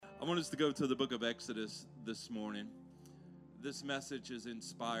I want us to go to the book of Exodus this morning. This message is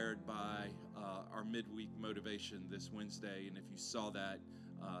inspired by our midweek motivation this Wednesday, and if you saw that,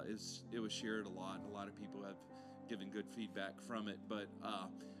 it was shared a lot. A lot of people have given good feedback from it, but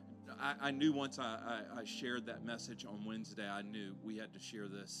I knew once I shared that message on Wednesday, I knew we had to share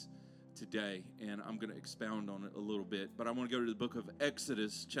this today, and I'm going to expound on it a little bit. But I want to go to the book of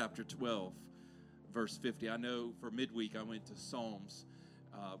Exodus, chapter 12, verse 50. I know for midweek I went to Psalms,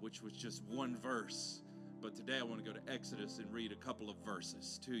 which was just one verse. But today I want to go to Exodus and read a couple of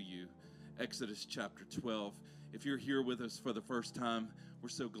verses to you. Exodus chapter 12. If you're here with us for the first time, we're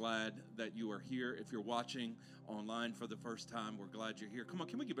so glad that you are here. If you're watching online for the first time, we're glad you're here. Come on,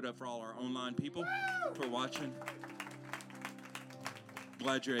 can we give it up for all our online people for watching?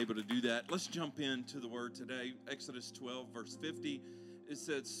 Glad you're able to do that. Let's jump into the word today. Exodus 12, verse 50. It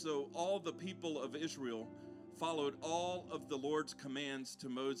says, "So all the people of Israel followed all of the Lord's commands to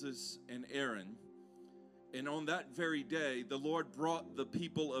Moses and Aaron. And on that very day, the Lord brought the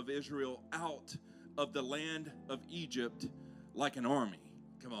people of Israel out of the land of Egypt like an army."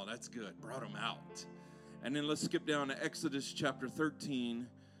 Come on, that's good. Brought them out. And then let's skip down to Exodus chapter 13,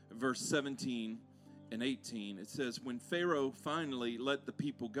 verse 17 and 18. It says, "When Pharaoh finally let the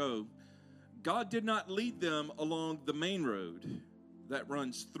people go, God did not lead them along the main road that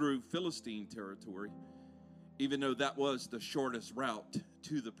runs through Philistine territory, even though that was the shortest route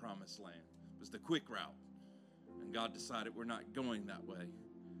to the promised land. It was the quick route. And God decided we're not going that way.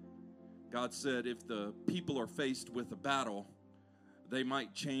 God said if the people are faced with a battle, they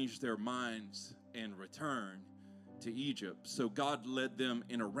might change their minds and return to Egypt. So God led them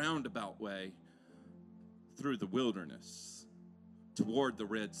in a roundabout way through the wilderness toward the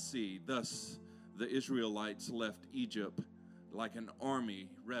Red Sea. Thus, the Israelites left Egypt like an army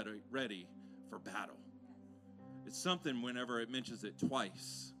ready for battle." It's something whenever it mentions it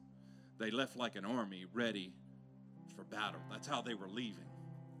twice. They left like an army ready for battle. That's how they were leaving.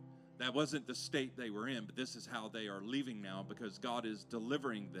 That wasn't the state they were in, but this is how they are leaving now, because God is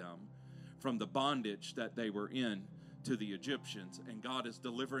delivering them from the bondage that they were in to the Egyptians, and God is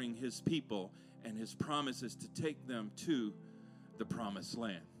delivering his people, and his promise is to take them to the promised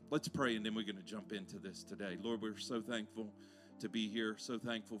land. Let's pray, and then we're going to jump into this today. Lord, we're so thankful to be here, so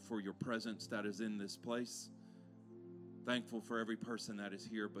thankful for your presence that is in this place. Thankful for every person that is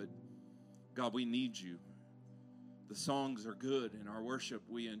here, but God, we need you. The songs are good, and our worship,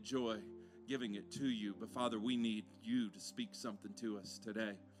 we enjoy giving it to you. But Father, we need you to speak something to us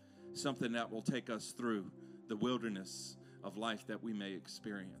today, something that will take us through the wilderness of life that we may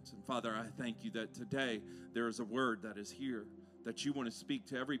experience. And Father, I thank you that today there is a word that is here that you want to speak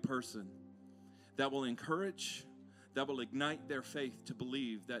to every person that will encourage, that will ignite their faith to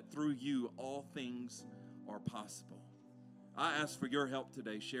believe that through you all things are possible. I ask for your help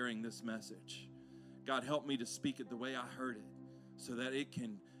today sharing this message. God, help me to speak it the way I heard it so that it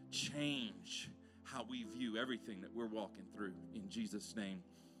can change how we view everything that we're walking through. In Jesus' name,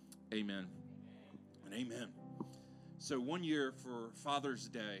 amen and amen. So one year for Father's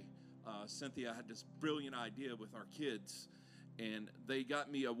Day, Cynthia had this brilliant idea with our kids, and they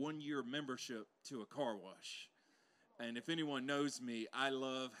got me a one-year membership to a car wash. And if anyone knows me, I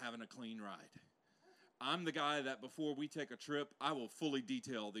love having a clean ride. I'm the guy that before we take a trip, I will fully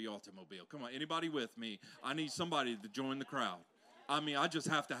detail the automobile. Come on, anybody with me? I need somebody to join the crowd. I mean, I just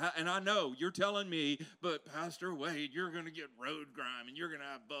have to and I know you're telling me, but Pastor Wade, you're going to get road grime and you're going to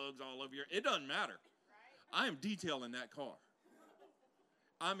have bugs all over it doesn't matter. I am detailing that car.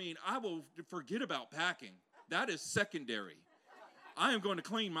 I mean, I will forget about packing. That is secondary. I am going to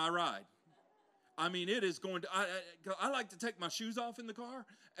clean my ride. I mean, it is going to, I like to take my shoes off in the car,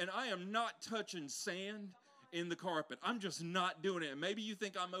 and I am not touching sand in the carpet. I'm just not doing it. And maybe you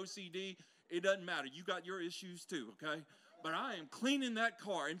think I'm OCD. It doesn't matter. You got your issues too, okay? But I am cleaning that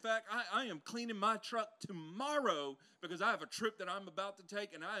car. In fact, I am cleaning my truck tomorrow because I have a trip that I'm about to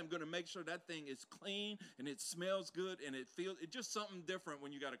take, and I am going to make sure that thing is clean, and it smells good, and it's just something different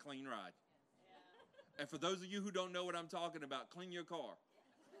when you got a clean ride. And for those of you who don't know what I'm talking about, clean your car.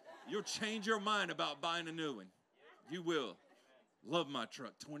 You'll change your mind about buying a new one. You will. Love my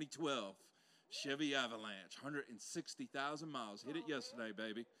truck, 2012 Chevy Avalanche, 160,000 miles. Hit it yesterday,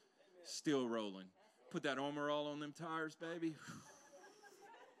 baby. Still rolling. Put that Armor All on them tires, baby.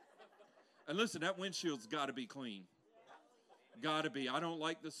 And listen, that windshield's got to be clean. Got to be. I don't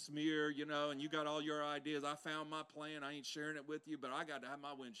like the smear, and you got all your ideas. I found my plan. I ain't sharing it with you, but I got to have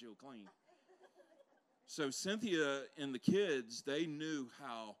my windshield clean. So Cynthia and the kids, they knew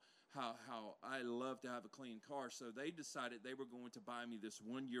how I love to have a clean car. So they decided they were going to buy me this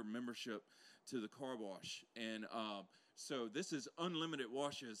one-year membership to the car wash. And So this is unlimited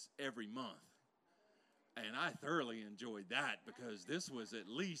washes every month. And I thoroughly enjoyed that because this was at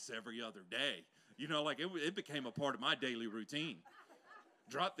least every other day. You know, like it became a part of my daily routine.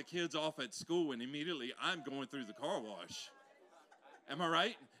 Drop the kids off at school and immediately I'm going through the car wash. Am I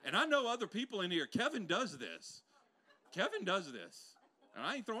right? And I know other people in here. Kevin does this. Kevin does this. And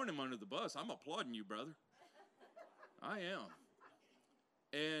I ain't throwing him under the bus. I'm applauding you, brother. I am.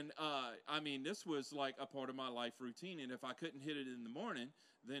 And, I mean, this was like a part of my life routine. And if I couldn't hit it in the morning,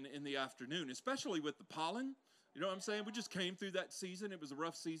 then in the afternoon, especially with the pollen, you know what I'm saying? We just came through that season. It was a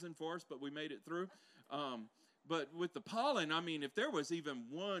rough season for us, but we made it through. But with the pollen, I mean, if there was even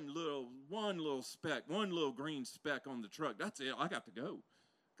one little speck, one little green speck on the truck, that's it. I got to go.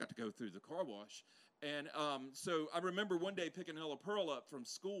 Got to go through the car wash. And so I remember one day picking Ella Pearl up from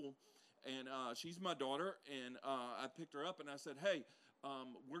school, and she's my daughter, and I picked her up, and I said, hey,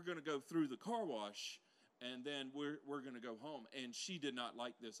 we're going to go through the car wash, and then we're going to go home. And she did not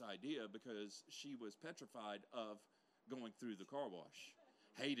like this idea because she was petrified of going through the car wash,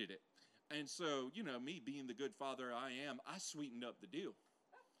 hated it. And so, you know, me being the good father I am, I sweetened up the deal.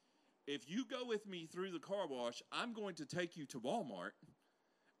 If you go with me through the car wash, I'm going to take you to Walmart,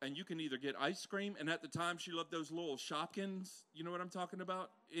 and you can either get ice cream, and at the time she loved those little Shopkins. You know what I'm talking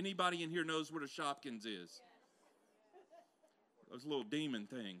about? Anybody in here knows what a Shopkins is? Those little demon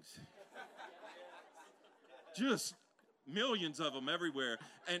things. Just millions of them everywhere.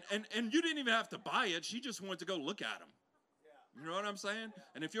 And you didn't even have to buy it. She just wanted to go look at them. You know what I'm saying?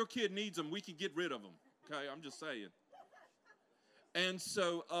 And if your kid needs them, we can get rid of them. Okay, I'm just saying. And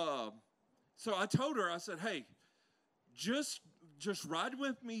so I told her, I said, hey, just ride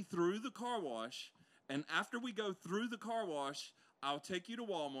with me through the car wash, and after we go through the car wash, I'll take you to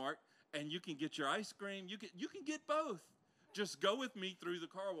Walmart, and you can get your ice cream. You can get both. Just go with me through the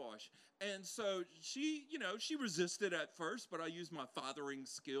car wash. And so she resisted at first, but I used my fathering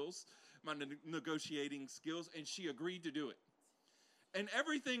skills, my negotiating skills, and she agreed to do it. And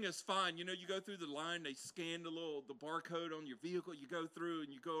everything is fine. You know, you go through the line, they scan the barcode on your vehicle, you go through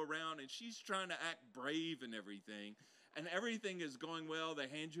and you go around, and she's trying to act brave and everything. And everything is going well. They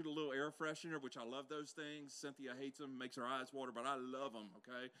hand you the little air freshener, which I love those things. Cynthia hates them, makes her eyes water, but I love them,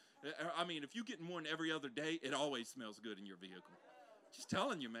 okay? I mean, if you get one every other day, it always smells good in your vehicle. Just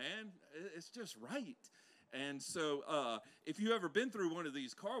telling you, man, it's just right. And so if you've ever been through one of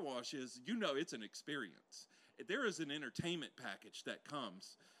these car washes, you know it's an experience. There is an entertainment package that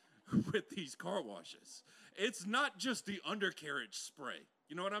comes with these car washes. It's not just the undercarriage spray.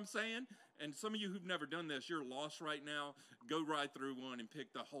 You know what I'm saying? And some of you who've never done this, you're lost right now. Go right through one and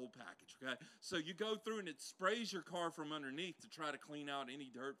pick the whole package, okay? So you go through and it sprays your car from underneath to try to clean out any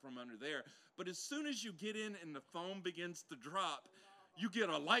dirt from under there. But as soon as you get in and the foam begins to drop, you get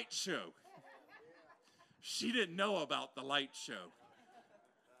a light show. She didn't know about the light show.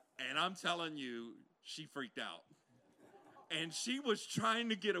 And I'm telling you, she freaked out. And she was trying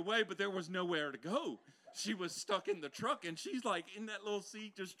to get away, but there was nowhere to go. She was stuck in the truck, and she's like in that little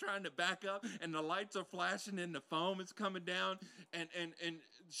seat just trying to back up, and the lights are flashing and the foam is coming down. And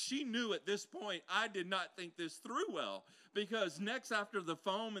she knew at this point I did not think this through well, because next after the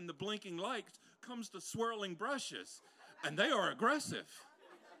foam and the blinking lights comes the swirling brushes, and they are aggressive.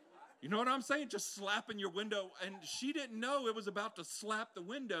 You know what I'm saying? Just slapping your window. And she didn't know it was about to slap the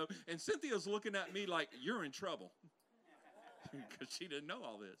window. And Cynthia's looking at me like, you're in trouble. Because she didn't know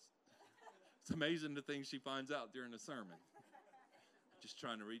all this. It's amazing the things she finds out during the sermon. Just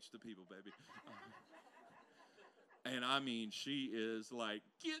trying to reach the people, baby. And I mean, she is like,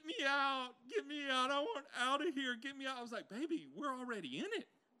 get me out. Get me out. I want out of here. Get me out. I was like, baby, we're already in it.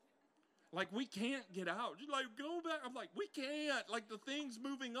 Like, we can't get out. She's like, go back. I'm like, we can't. Like, the thing's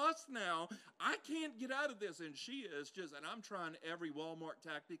moving us now. I can't get out of this. And she is just, and I'm trying every Walmart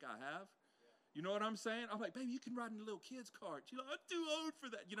tactic I have. You know what I'm saying? I'm like, baby, you can ride in the little kid's cart. She's like, I'm too old for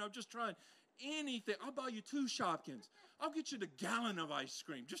that. You know, just trying anything. I'll buy you 2 Shopkins. I'll get you the gallon of ice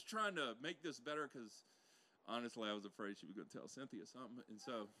cream. Just trying to make this better because, honestly, I was afraid she was going to tell Cynthia something. And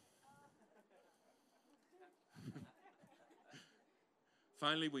so,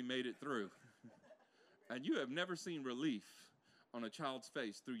 finally, we made it through. And you have never seen relief on a child's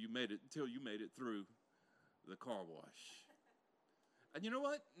face until you made it through the car wash. And you know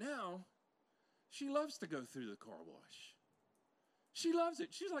what? Now, she loves to go through the car wash. She loves it.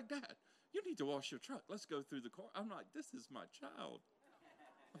 She's like, Dad, you need to wash your truck. Let's go through the car. I'm like, this is my child.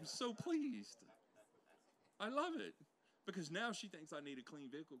 I'm so pleased. I love it. Because now she thinks I need a clean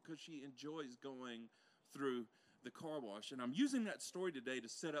vehicle because she enjoys going through the car wash. And I'm using that story today to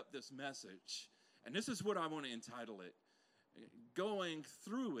set up this message. And this is what I want to entitle it. Going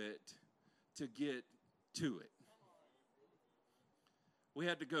through it to get to it. We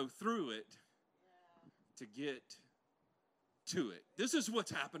had to go through it to get to it. This is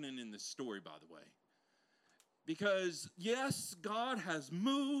what's happening in this story, by the way. Because, yes, God has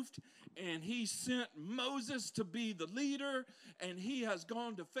moved, and he sent Moses to be the leader, and he has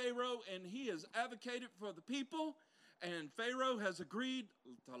gone to Pharaoh, and he has advocated for the people, and Pharaoh has agreed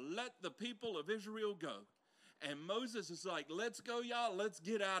to let the people of Israel go. And Moses is like, let's go, y'all, let's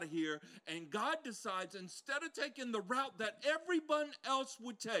get out of here. And God decides, instead of taking the route that everyone else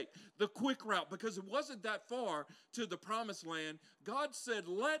would take, the quick route, because it wasn't that far to the promised land, God said,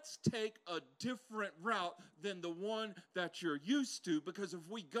 let's take a different route than the one that you're used to, because if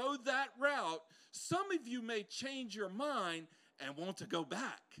we go that route, some of you may change your mind and want to go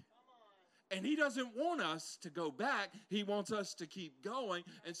back. And he doesn't want us to go back. He wants us to keep going.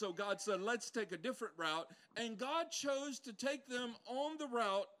 And so God said, let's take a different route. And God chose to take them on the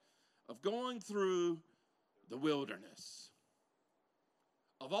route of going through the wilderness.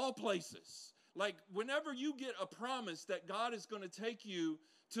 Of all places. Like whenever you get a promise that God is going to take you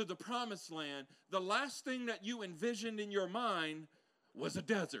to the promised land, the last thing that you envisioned in your mind was a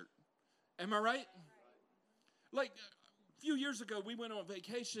desert. Am I right? Like, a few years ago, we went on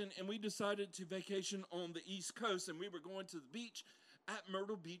vacation, and we decided to vacation on the East Coast, and we were going to the beach at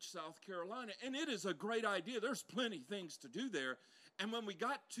Myrtle Beach, South Carolina. And it is a great idea. There's plenty of things to do there. And when we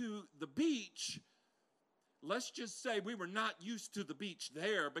got to the beach, let's just say we were not used to the beach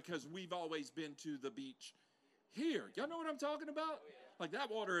there because we've always been to the beach here. Y'all know what I'm talking about? Like that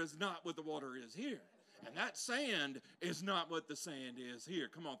water is not what the water is here. And that sand is not what the sand is here.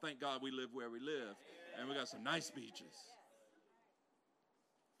 Come on, thank God we live where we live. And we got some nice beaches.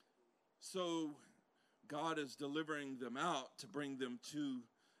 So God is delivering them out to bring them to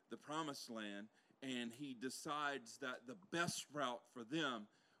the promised land, and he decides that the best route for them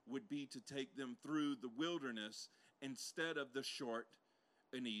would be to take them through the wilderness instead of the short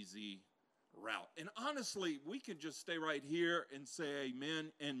and easy route. And honestly, we can just stay right here and say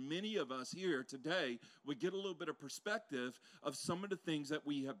amen. And many of us here today would get a little bit of perspective of some of the things that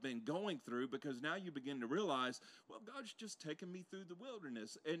we have been going through, because now you begin to realize, well, God's just taking me through the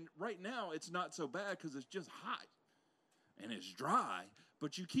wilderness. And right now it's not so bad because it's just hot and it's dry.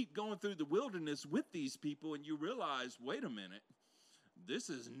 But you keep going through the wilderness with these people and you realize, wait a minute, this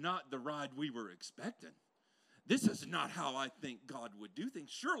is not the ride we were expecting. This is not how I think God would do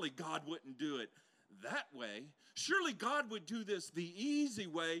things. Surely God wouldn't do it that way. Surely God would do this the easy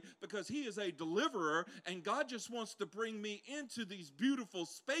way because he is a deliverer, and God just wants to bring me into these beautiful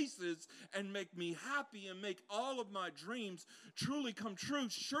spaces and make me happy and make all of my dreams truly come true.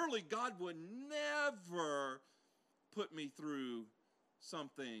 Surely God would never put me through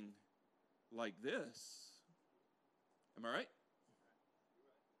something like this. Am I right?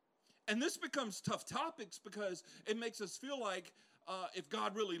 And this becomes tough topics because it makes us feel like if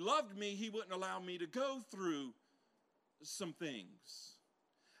God really loved me, he wouldn't allow me to go through some things.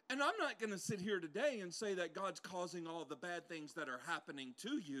 And I'm not going to sit here today and say that God's causing all the bad things that are happening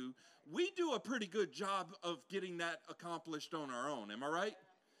to you. We do a pretty good job of getting that accomplished on our own. Am I right?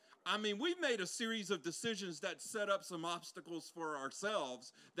 I mean, we've made a series of decisions that set up some obstacles for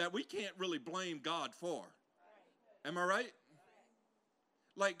ourselves that we can't really blame God for. Am I right?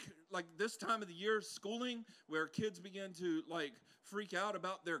 Like this time of the year, schooling, where kids begin to freak out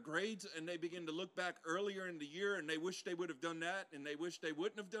about their grades, and they begin to look back earlier in the year and they wish they would have done that, and they wish they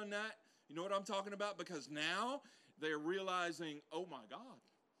wouldn't have done that. You know what I'm talking about? Because now they're realizing, oh my God,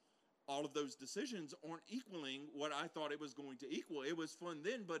 all of those decisions aren't equaling what I thought it was going to equal. It was fun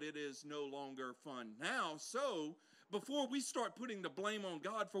then, but it is no longer fun now. So before we start putting the blame on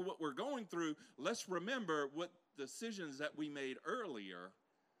God for what we're going through, let's remember what decisions that we made earlier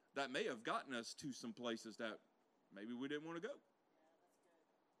that may have gotten us to some places that maybe we didn't want to go.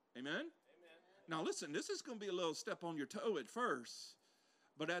 Amen? Amen? Now listen, this is going to be a little step on your toe at first,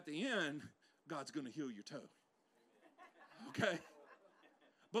 but at the end, God's going to heal your toe. Okay?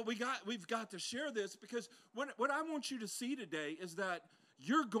 But we've got to share this, because what I want you to see today is that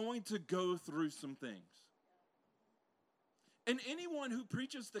you're going to go through some things. And anyone who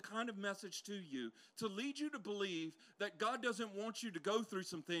preaches the kind of message to you to lead you to believe that God doesn't want you to go through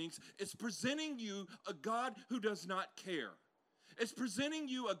some things is presenting you a God who does not care. It's presenting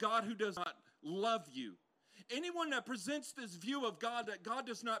you a God who does not love you. Anyone that presents this view of God, that God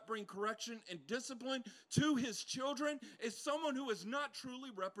does not bring correction and discipline to his children, is someone who is not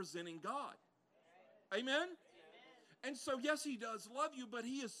truly representing God. Amen? And so, yes, he does love you, but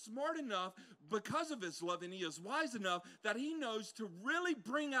he is smart enough because of his love, and he is wise enough that he knows to really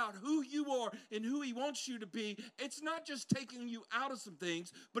bring out who you are and who he wants you to be. It's not just taking you out of some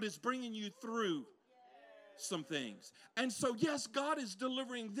things, but it's bringing you through some things. And so, yes, God is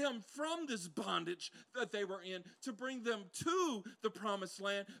delivering them from this bondage that they were in to bring them to the promised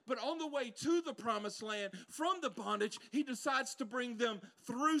land. But on the way to the promised land from the bondage, he decides to bring them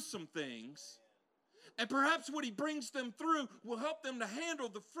through some things. And perhaps what he brings them through will help them to handle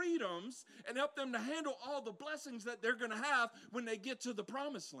the freedoms and help them to handle all the blessings that they're going to have when they get to the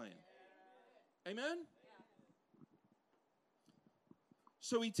promised land. Amen?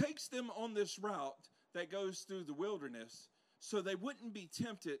 So he takes them on this route that goes through the wilderness so they wouldn't be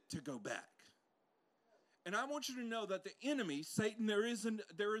tempted to go back. And I want you to know that the enemy, Satan, there is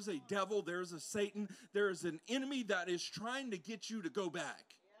a devil, there is a Satan, there is an enemy that is trying to get you to go back.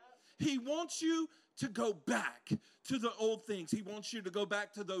 He wants you to go back to the old things. He wants you to go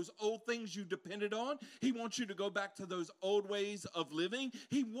back to those old things you depended on. He wants you to go back to those old ways of living.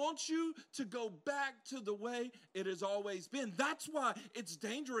 He wants you to go back to the way it has always been. That's why it's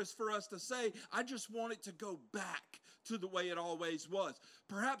dangerous for us to say, I just want it to go back to the way it always was.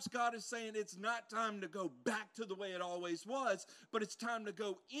 Perhaps God is saying it's not time to go back to the way it always was, but it's time to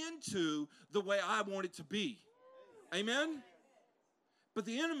go into the way I want it to be. Amen? But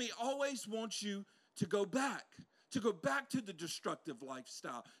the enemy always wants you to go back to the destructive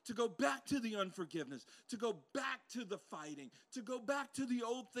lifestyle, to go back to the unforgiveness, to go back to the fighting, to go back to the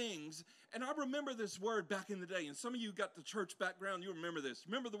old things. And I remember this word back in the day, and some of you got the church background, you remember this.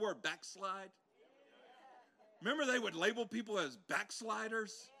 Remember the word backslide? Remember they would label people as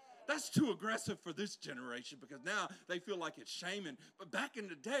backsliders? That's too aggressive for this generation because now they feel like it's shaming. But back in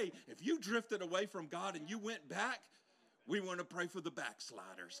the day, if you drifted away from God and you went back, we want to pray for the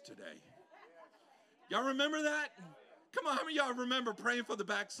backsliders today. Y'all remember that? Come on, how many of y'all remember praying for the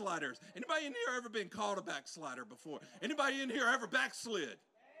backsliders? Anybody in here ever been called a backslider before? Anybody in here ever backslid?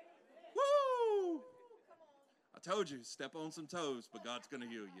 Woo! I told you, step on some toes, but God's going to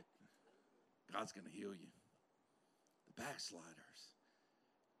heal you. God's going to heal you. The backsliders.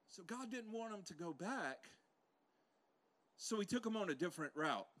 So God didn't want them to go back, so he took them on a different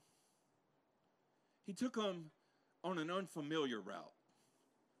route. He took them on an unfamiliar route,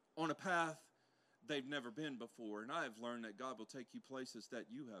 on a path they've never been before. And I have learned that God will take you places that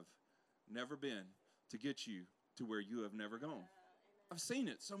you have never been to get you to where you have never gone. I've seen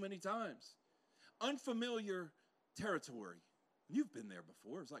it so many times. Unfamiliar territory. You've been there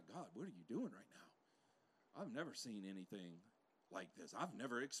before. It's like, God, what are you doing right now? I've never seen anything like this. I've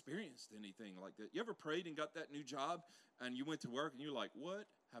never experienced anything like that. You ever prayed and got that new job and you went to work and you're like, what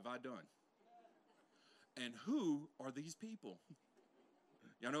have I done? And who are these people?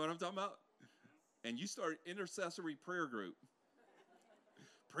 Y'all know what I'm talking about? And you start intercessory prayer group.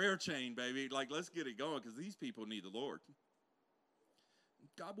 Prayer chain, baby. Like, let's get it going because these people need the Lord.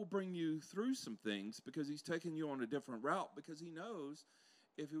 God will bring you through some things because he's taking you on a different route because he knows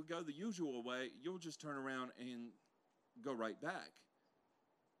if you go the usual way, you'll just turn around and go right back.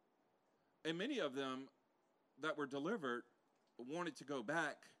 And many of them that were delivered wanted to go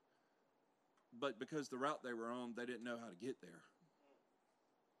back, but because the route they were on, they didn't know how to get there.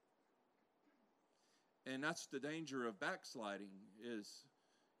 And that's the danger of backsliding is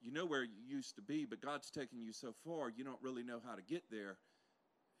you know where you used to be, but God's taken you so far, you don't really know how to get there.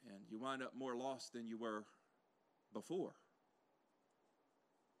 And you wind up more lost than you were before.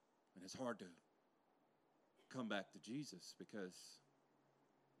 And it's hard to come back to Jesus because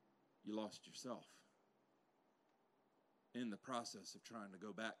you lost yourself in the process of trying to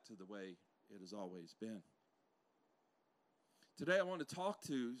go back to the way it has always been. Today I want to talk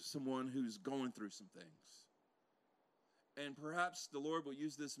to someone who's going through some things. And perhaps the Lord will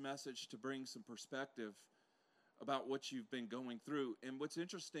use this message to bring some perspective about what you've been going through. And what's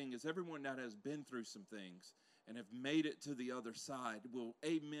interesting is everyone that has been through some things and have made it to the other side will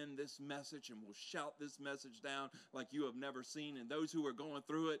amen this message and will shout this message down like you have never seen. And those who are going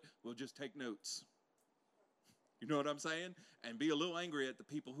through it will just take notes. You know what I'm saying? And be a little angry at the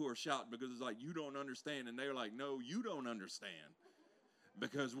people who are shouting because it's like, you don't understand. And they're like, no, you don't understand.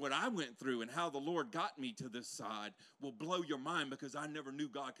 Because what I went through and how the Lord got me to this side will blow your mind because I never knew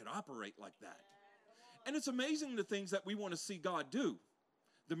God could operate like that. And it's amazing the things that we want to see God do.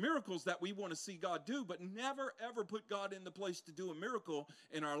 The miracles that we want to see God do, but never, ever put God in the place to do a miracle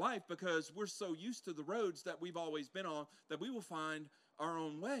in our life because we're so used to the roads that we've always been on that we will find our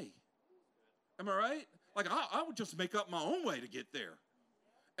own way. Am I right? Like, I would just make up my own way to get there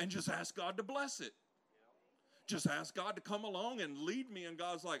and just ask God to bless it. Just ask God to come along and lead me. And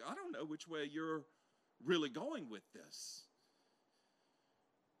God's like, I don't know which way you're really going with this.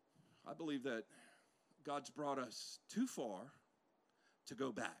 I believe that God's brought us too far to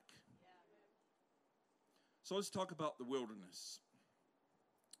go back. So let's talk about the wilderness.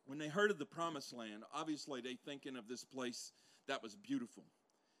 When they heard of the promised land, obviously they thinking of this place that was beautiful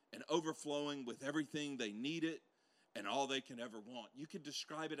and overflowing with everything they needed and all they can ever want. You could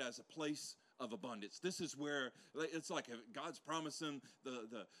describe it as a place of abundance. This is where it's like God's promising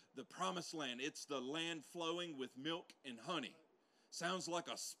the promised land. It's the land flowing with milk and honey. Sounds like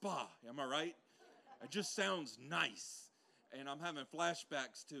a spa, am I right? It just sounds nice. And I'm having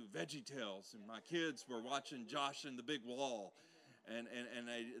flashbacks to VeggieTales, and my kids were watching Josh and the Big Wall, and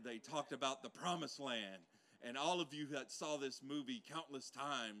they talked about the promised land. And all of you that saw this movie countless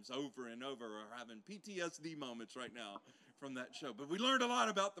times over and over are having PTSD moments right now from that show. But we learned a lot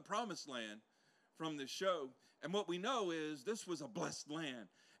about the promised land from this show. And what we know is this was a blessed land.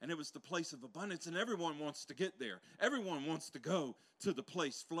 And it was the place of abundance. And everyone wants to get there. Everyone wants to go to the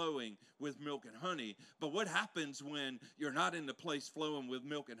place flowing with milk and honey. But what happens when you're not in the place flowing with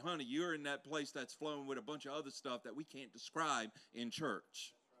milk and honey? You're in that place that's flowing with a bunch of other stuff that we can't describe in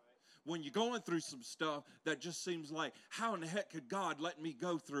church. When you're going through some stuff that just seems like, how in the heck could God let me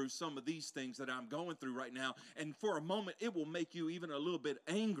go through some of these things that I'm going through right now? And for a moment, it will make you even a little bit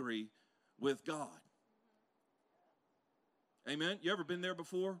angry with God. Amen? You ever been there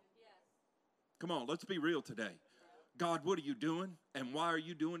before? Yes. Come on, let's be real today. God, what are you doing? And why are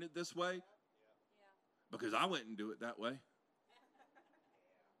you doing it this way? Because I wouldn't do it that way.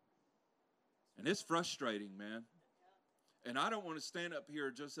 And it's frustrating, man. And I don't want to stand up here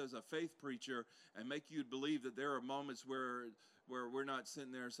just as a faith preacher and make you believe that there are moments where we're not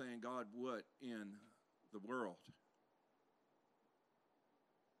sitting there saying, God, what in the world?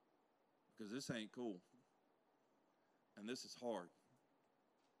 Because this ain't cool. And this is hard.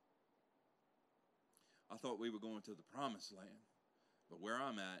 I thought we were going to the promised land. But where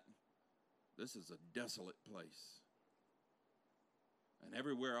I'm at, this is a desolate place. And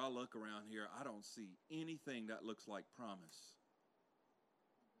everywhere I look around here, I don't see anything that looks like promise.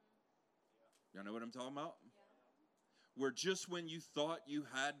 Y'all know what I'm talking about? Where just when you thought you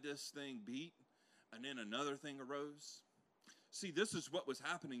had this thing beat, and then another thing arose. See, this is what was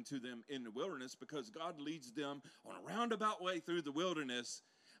happening to them in the wilderness, because God leads them on a roundabout way through the wilderness,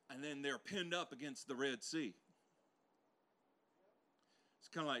 and then they're pinned up against the Red Sea. It's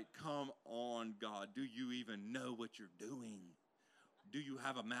kind of like, come on, God, do you even know what you're doing? Do you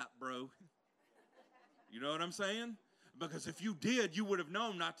have a map, bro? You know what I'm saying? Because if you did, you would have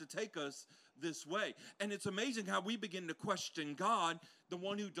known not to take us this way. And it's amazing how we begin to question God, the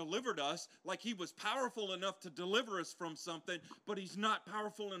one who delivered us, like he was powerful enough to deliver us from something, but he's not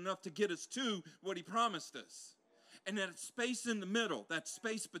powerful enough to get us to what he promised us. And that space in the middle, that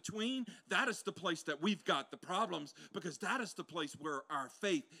space between, that is the place that we've got the problems, because that is the place where our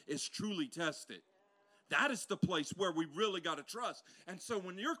faith is truly tested. That is the place where we really got to trust. And so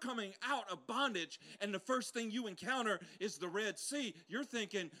when you're coming out of bondage and the first thing you encounter is the Red Sea, you're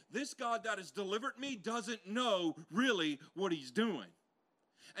thinking, this God that has delivered me doesn't know really what he's doing.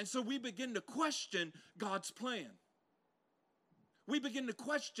 And so we begin to question God's plan. We begin to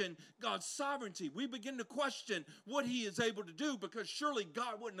question God's sovereignty. We begin to question what he is able to do, because surely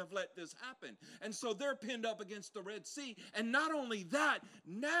God wouldn't have let this happen. And so they're pinned up against the Red Sea. And not only that,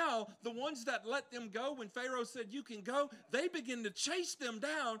 now the ones that let them go when Pharaoh said, you can go, they begin to chase them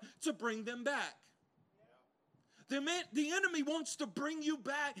down to bring them back. The enemy wants to bring you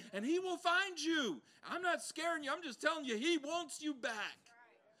back, and he will find you. I'm not scaring you. I'm just telling you, he wants you back.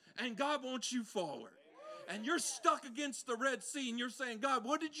 And God wants you forward. And you're stuck against the Red Sea, and you're saying, God,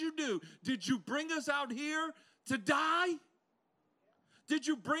 what did you do? Did you bring us out here to die? Did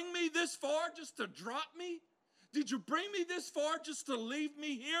you bring me this far just to drop me? Did you bring me this far just to leave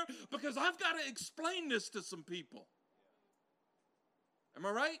me here? Because I've got to explain this to some people. Am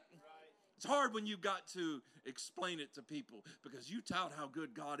I right? It's hard when you've got to explain it to people, because you tout how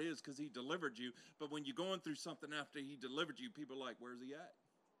good God is because he delivered you. But when you're going through something after he delivered you, people are like, where's he at?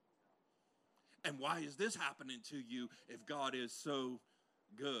 And why is this happening to you if God is so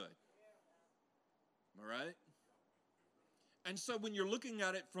good? All right? And so when you're looking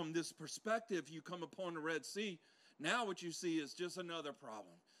at it from this perspective, you come upon the Red Sea. Now what you see is just another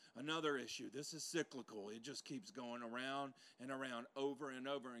problem, another issue. This is cyclical. It just keeps going around and around, over and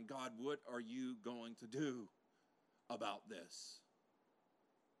over. And God, what are you going to do about this?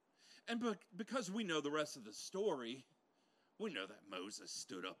 And because we know the rest of the story, we know that Moses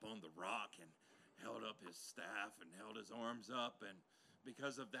stood up on the rock and held up his staff and held his arms up. And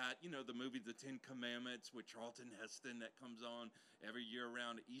because of that, you know, the movie The Ten Commandments with Charlton Heston that comes on every year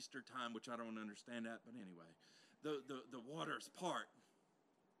around Easter time, which I don't understand that, but anyway, the waters part.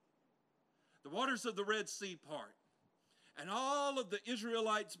 The waters of the Red Sea part. And all of the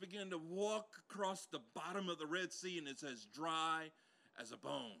Israelites begin to walk across the bottom of the Red Sea, and it's as dry as a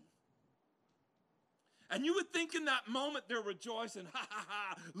bone. And you would think in that moment they're rejoicing, ha, ha,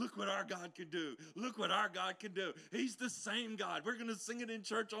 ha, look what our God can do. Look what our God can do. He's the same God. We're going to sing it in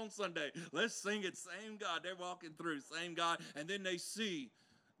church on Sunday. Let's sing it, same God. They're walking through, same God. And then they see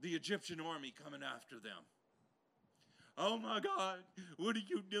the Egyptian army coming after them. Oh my God, what are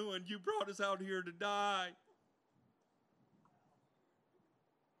you doing? You brought us out here to die.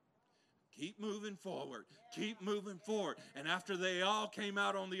 Keep moving forward. Keep moving forward. And after they all came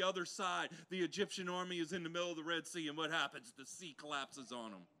out on the other side, the Egyptian army is in the middle of the Red Sea. And what happens? The sea collapses on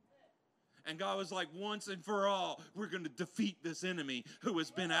them. And God was like, once and for all, we're going to defeat this enemy who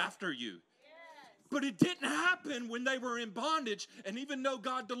has been after you. But it didn't happen when they were in bondage. And even though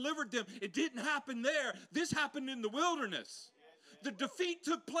God delivered them, it didn't happen there. This happened in the wilderness. The defeat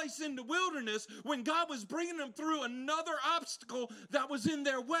took place in the wilderness when God was bringing them through another obstacle that was in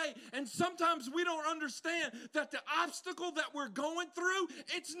their way. And sometimes we don't understand that the obstacle that we're going through,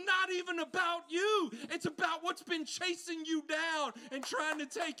 it's not even about you. It's about what's been chasing you down and trying to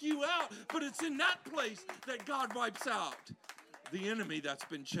take you out. But it's in that place that God wipes out the enemy that's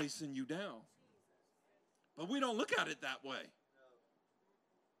been chasing you down. But we don't look at it that way.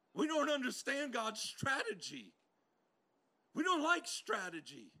 We don't understand God's strategy. We don't like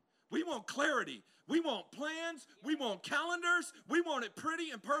strategy. We want clarity. We want plans. We want calendars. We want it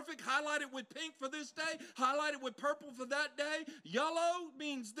pretty and perfect. Highlighted with pink for this day. Highlighted with purple for that day. Yellow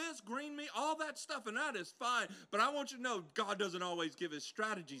means this. Green means all that stuff. And that is fine. But I want you to know God doesn't always give his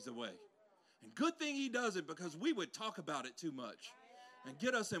strategies away. And good thing he doesn't, because we would talk about it too much and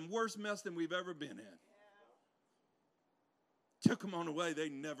get us in worse mess than we've ever been in. Took them on a way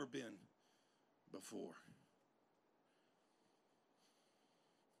they'd never been before.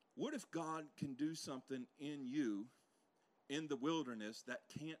 What if God can do something in you in the wilderness that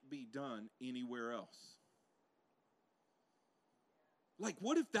can't be done anywhere else? Like,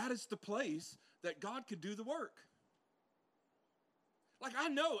 what if that is the place that God could do the work? Like, I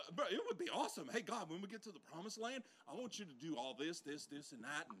know, bro, it would be awesome. Hey, God, when we get to the promised land, I want you to do all this, and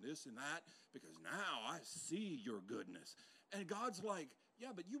that, and this, and that, because now I see your goodness. And God's like, yeah,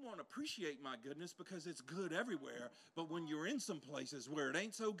 but you won't appreciate my goodness because it's good everywhere. But when you're in some places where it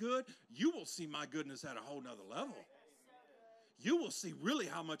ain't so good, you will see my goodness at a whole nother level. You will see really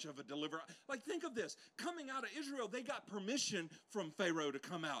how much of a deliverer. Like, think of this. Coming out of Israel, they got permission from Pharaoh to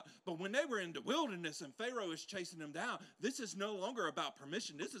come out. But when they were in the wilderness and Pharaoh is chasing them down, this is no longer about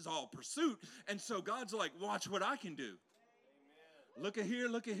permission. This is all pursuit. And so God's like, watch what I can do. Amen. Look at here,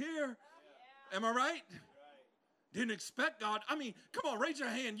 look at here. Yeah. Am I right? Didn't expect God. I mean, come on, raise your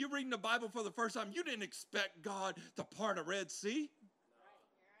hand. You're reading the Bible for the first time. You didn't expect God to part a Red Sea.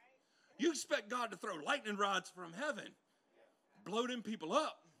 You expect God to throw lightning rods from heaven. Blow them people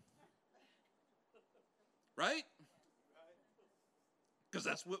up. Right? Because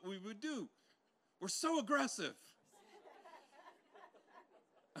that's what we would do. We're so aggressive.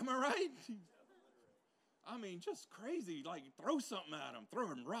 Am I right? I mean, just crazy. Like, throw something at them.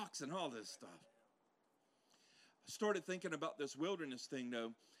 Throwing rocks and all this stuff. I started thinking about this wilderness thing,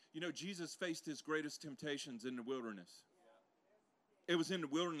 though. You know, Jesus faced his greatest temptations in the wilderness. It was in the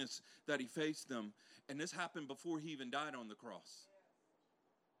wilderness that he faced them. And this happened before he even died on the cross.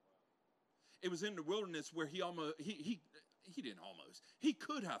 It was in the wilderness where he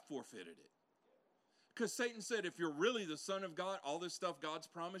could have forfeited it. Because Satan said, if you're really the Son of God, all this stuff God's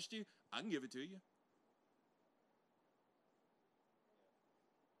promised you, I can give it to you.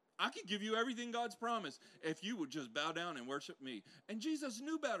 I can give you everything God's promised if you would just bow down and worship me. And Jesus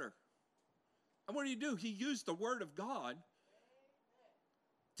knew better. And what did he do? He used the word of God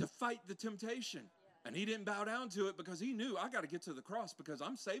to fight the temptation. And he didn't bow down to it because he knew, I got to get to the cross because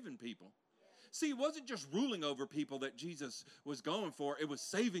I'm saving people. See, it wasn't just ruling over people that Jesus was going for. It was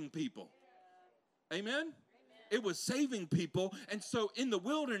saving people. Amen? It was saving people. And so in the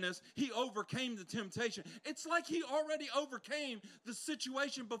wilderness, he overcame the temptation. It's like he already overcame the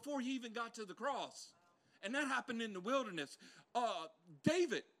situation before he even got to the cross. And that happened in the wilderness.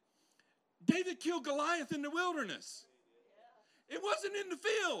 David killed Goliath in the wilderness. It wasn't in the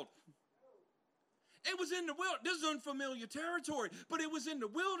field. It was in the wilderness. This is unfamiliar territory, but it was in the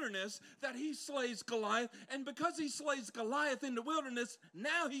wilderness that he slays Goliath. And because he slays Goliath in the wilderness,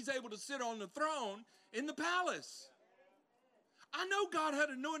 now he's able to sit on the throne in the palace. I know God had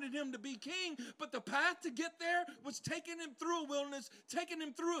anointed him to be king, but the path to get there was taking him through a wilderness, taking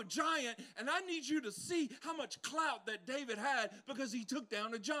him through a giant. And I need you to see how much clout that David had because he took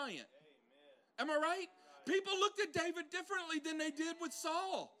down a giant. Amen. Am I right? People looked at David differently than they did with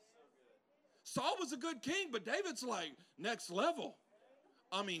Saul. Saul was a good king, but David's like next level.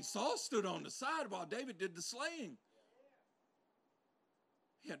 I mean, Saul stood on the side while David did the slaying.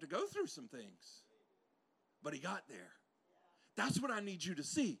 He had to go through some things, but he got there. That's what I need you to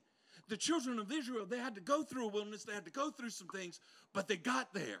see. The children of Israel, they had to go through a wilderness. They had to go through some things, but they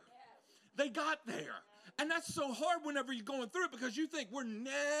got there. They got there. And that's so hard whenever you're going through it because you think we're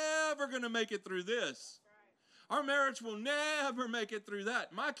never going to make it through this. Our marriage will never make it through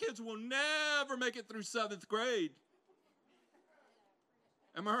that. My kids will never make it through 7th grade.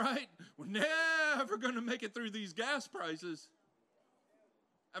 Am I right? We're never going to make it through these gas prices.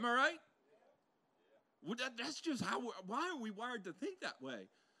 Am I right? Well, that's just why are we wired to think that way?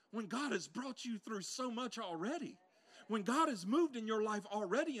 When God has brought you through so much already. When God has moved in your life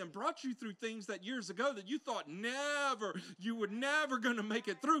already and brought you through things that years ago that you thought you were never going to make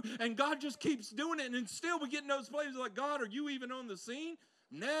it through. And God just keeps doing it. And still we get in those places like, God, are you even on the scene?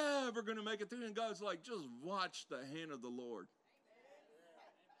 Never going to make it through. And God's like, just watch the hand of the Lord.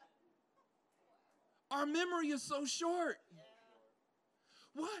 Our memory is so short.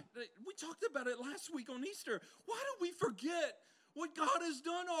 What? We talked about it last week on Easter. Why do we forget what God has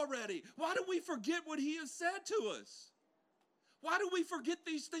done already? Why do we forget what he has said to us? Why do we forget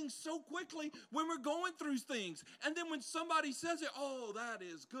these things so quickly when we're going through things? And then when somebody says it, oh, that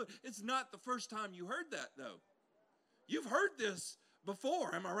is good. It's not the first time you heard that, though. You've heard this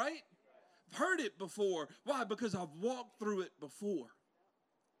before, am I right? I've heard it before. Why? Because I've walked through it before.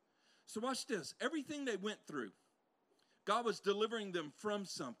 So watch this. Everything they went through, God was delivering them from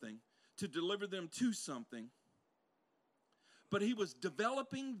something to deliver them to something. But he was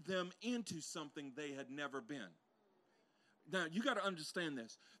developing them into something they had never been. Now, you got to understand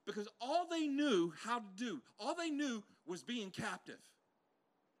this. Because all they knew how to do, all they knew was being captive.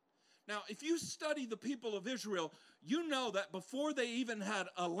 Now, if you study the people of Israel, you know that before they even had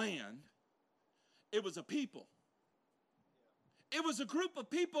a land, it was a people. It was a group of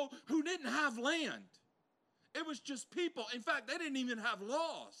people who didn't have land. It was just people. In fact, they didn't even have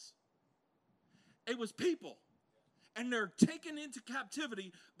laws. It was people. And they're taken into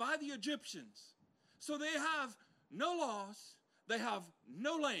captivity by the Egyptians. So they have no laws. They have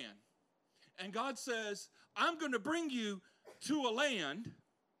no land. And God says, I'm going to bring you to a land,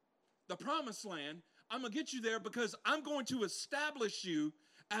 the promised land. I'm going to get you there because I'm going to establish you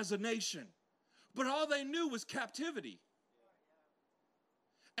as a nation. But all they knew was captivity.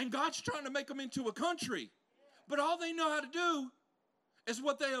 And God's trying to make them into a country. But all they know how to do is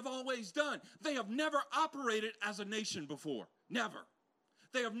what they have always done. They have never operated as a nation before. Never.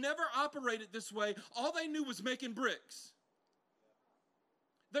 They have never operated this way. All they knew was making bricks.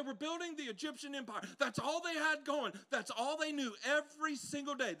 They were building the Egyptian empire. That's all they had going. That's all they knew every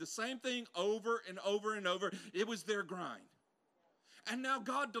single day. The same thing over and over and over. It was their grind. And now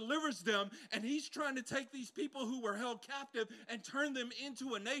God delivers them, and he's trying to take these people who were held captive and turn them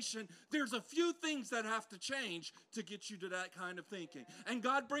into a nation. There's a few things that have to change to get you to that kind of thinking. And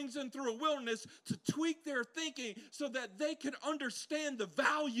God brings them through a wilderness to tweak their thinking so that they can understand the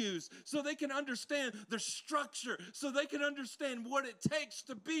values, so they can understand the structure, so they can understand what it takes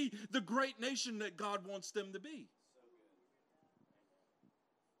to be the great nation that God wants them to be.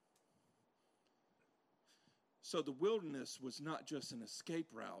 So the wilderness was not just an escape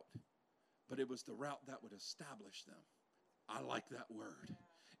route, but it was the route that would establish them. I like that word.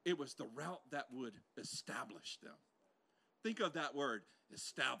 It was the route that would establish them. Think of that word,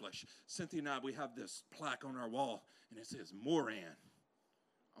 establish. Cynthia and I, we have this plaque on our wall, and it says Moran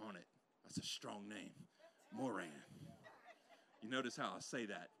on it. That's a strong name, Moran. You notice how I say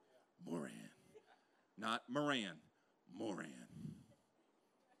that? Moran. Not Moran, Moran.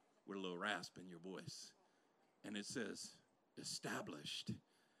 With a little rasp in your voice. And it says, established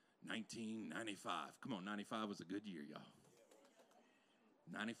 1995. Come on, 95 was a good year, y'all.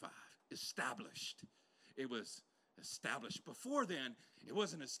 95, established. It was established. Before then, it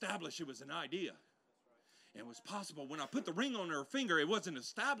wasn't established, it was an idea. And it was possible. When I put the ring on her finger, it wasn't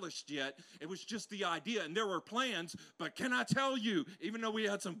established yet. It was just the idea, and there were plans. But can I tell you, even though we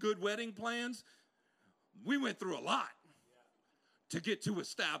had some good wedding plans, we went through a lot to get to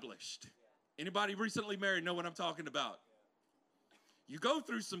established. Anybody recently married know what I'm talking about? You go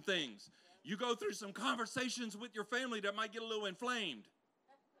through some things. You go through some conversations with your family that might get a little inflamed.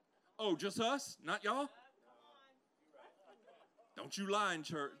 Oh, just us? Not y'all? Don't you lie in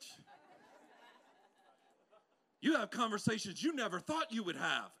church. You have conversations you never thought you would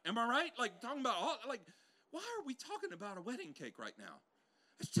have. Am I right? Like talking about, why are we talking about a wedding cake right now?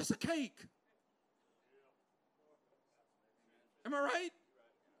 It's just a cake. Am I right?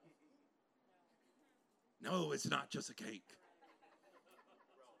 No, it's not just a cake.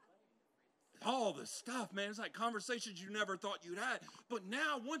 all the stuff, man. It's like conversations you never thought you'd had. But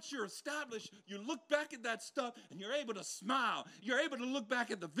now, once you're established, you look back at that stuff and you're able to smile. You're able to look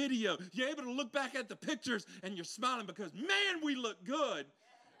back at the video. You're able to look back at the pictures and you're smiling because, man, we look good.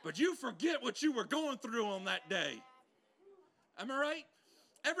 But you forget what you were going through on that day. Am I right?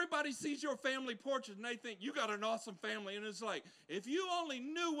 Everybody sees your family portrait and they think you got an awesome family. And it's like, if you only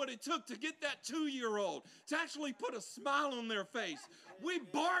knew what it took to get that 2-year-old to actually put a smile on their face. We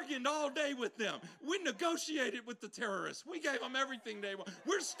bargained all day with them. We negotiated with the terrorists. We gave them everything they want.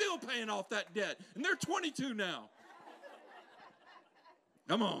 We're still paying off that debt. And they're 22 now.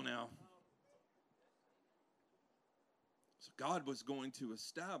 Come on now. So God was going to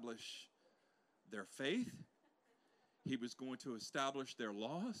establish their faith. He was going to establish their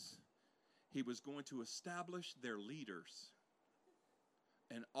laws. He was going to establish their leaders.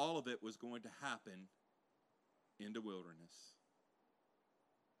 And all of it was going to happen in the wilderness.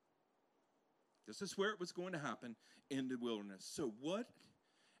 This is where it was going to happen, in the wilderness. So what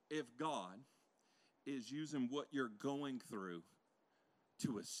if God is using what you're going through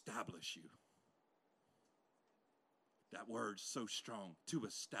to establish you? That word's so strong, to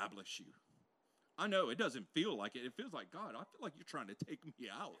establish you. I know it doesn't feel like it. It feels like, God, I feel like you're trying to take me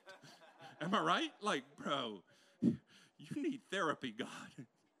out. Am I right? Like, bro, you need therapy, God.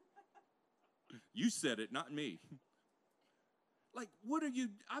 You said it, not me. Like, what are you,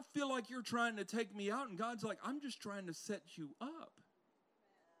 I feel like you're trying to take me out, and God's like, I'm just trying to set you up.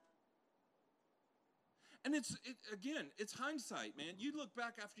 And again, it's hindsight, man. You look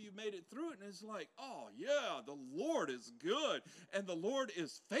back after you made it through it, and it's like, oh, yeah, the Lord is good, and the Lord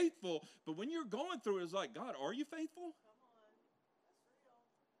is faithful. But when you're going through it, it's like, God, are you faithful? Come on. That's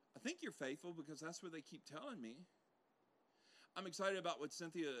real. I think you're faithful because that's what they keep telling me. I'm excited about what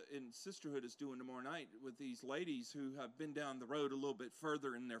Cynthia in Sisterhood is doing tomorrow night with these ladies who have been down the road a little bit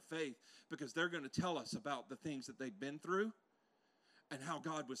further in their faith, because they're going to tell us about the things that they've been through and how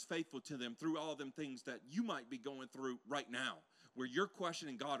God was faithful to them through all them things that you might be going through right now, where you're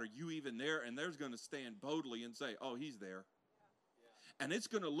questioning God, are you even there? And they're going to stand boldly and say, oh, he's there. Yeah. And it's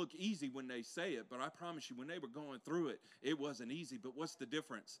going to look easy when they say it, but I promise you, when they were going through it, it wasn't easy. But what's the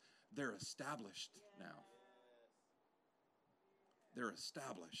difference? They're established now. They're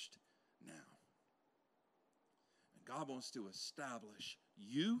established now. And God wants to establish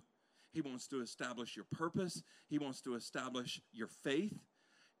you. He wants to establish your purpose. He wants to establish your faith.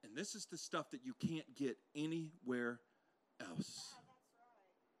 And this is the stuff that you can't get anywhere else.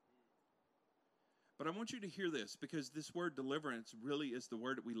 But I want you to hear this, because this word deliverance really is the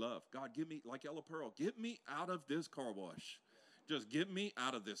word that we love. God, give me, like Ella Pearl, get me out of this car wash. Just get me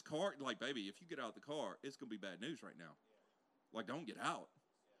out of this car. Like, baby, if you get out of the car, it's going to be bad news right now. Like, don't get out.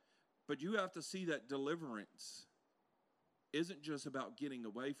 But you have to see that deliverance isn't just about getting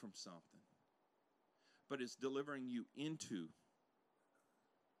away from something, but it's delivering you into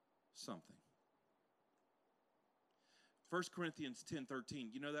something. 1 Corinthians 10:13.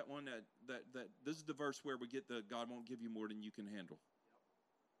 You know that one that this is the verse where we get the God won't give you more than you can handle.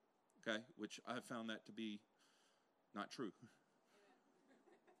 Okay, which I have found that to be not true.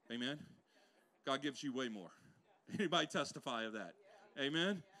 Amen. God gives you way more. Anybody testify of that? Yeah.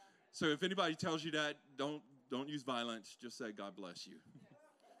 Amen? Yeah. So if anybody tells you that, don't use violence. Just say, God bless you.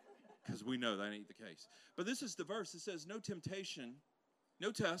 Because we know that ain't the case. But this is the verse. It says, no temptation,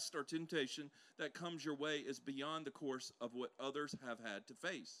 no test or temptation that comes your way is beyond the course of what others have had to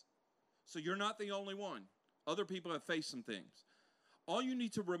face. So you're not the only one. Other people have faced some things. All you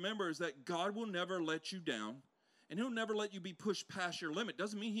need to remember is that God will never let you down, and he'll never let you be pushed past your limit.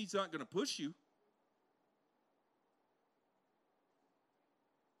 Doesn't mean he's not going to push you.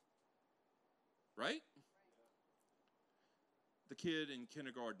 Right? The kid in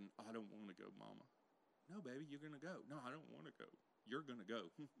kindergarten, I don't want to go, Mama. No, baby, you're going to go. No, I don't want to go. You're going to go.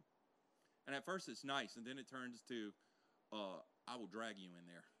 And at first it's nice, and then it turns to, I will drag you in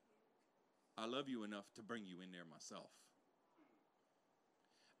there. I love you enough to bring you in there myself.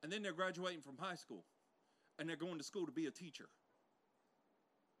 And then they're graduating from high school, and they're going to school to be a teacher.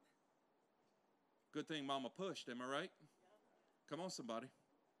 Good thing Mama pushed, am I right? Come on, somebody.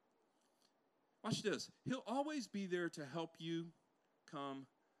 Watch this. He'll always be there to help you come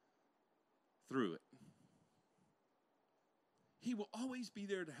through it. He will always be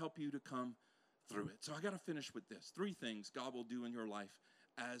there to help you to come through it. So I got to finish with this. 3 things God will do in your life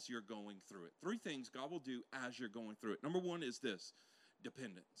as you're going through it. 3 things God will do as you're going through it. Number 1 is this: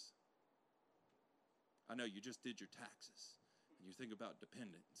 dependence. I know you just did your taxes, and you think about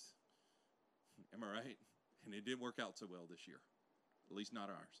dependence. Am I right? And it didn't work out so well this year, at least not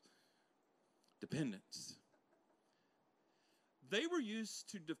ours. Dependence. They were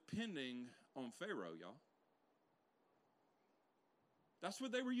used to depending on Pharaoh, y'all. That's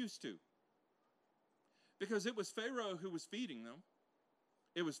what they were used to. Because it was Pharaoh who was feeding them.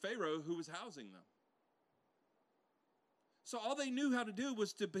 It was Pharaoh who was housing them. So all they knew how to do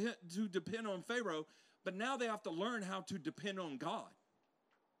was to depend on Pharaoh, but now they have to learn how to depend on God.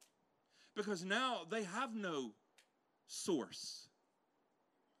 Because now they have no source.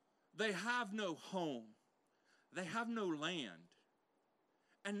 They have no home. They have no land.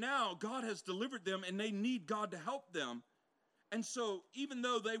 And now God has delivered them and they need God to help them. And so even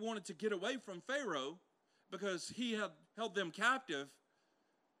though they wanted to get away from Pharaoh because he had held them captive,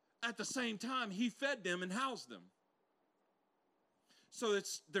 at the same time he fed them and housed them. So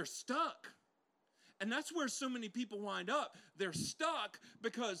they're stuck. And that's where so many people wind up. They're stuck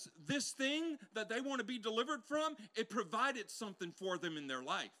because this thing that they want to be delivered from, it provided something for them in their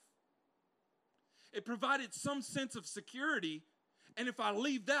life. It provided some sense of security. And if I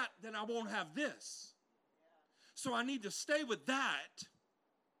leave that, then I won't have this. So I need to stay with that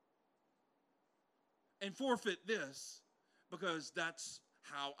and forfeit this because that's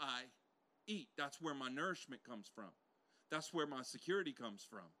how I eat. That's where my nourishment comes from. That's where my security comes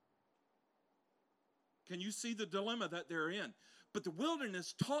from. Can you see the dilemma that they're in? But the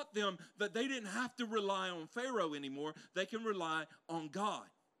wilderness taught them that they didn't have to rely on Pharaoh anymore. They can rely on God.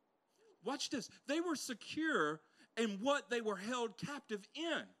 Watch this. They were secure in what they were held captive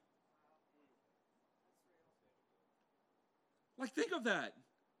in. Like, think of that.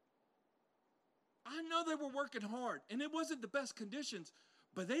 I know they were working hard, and it wasn't the best conditions,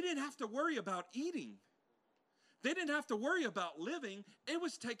 but they didn't have to worry about eating. They didn't have to worry about living. It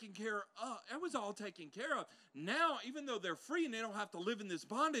was taken care of. It was all taken care of. Now, even though they're free and they don't have to live in this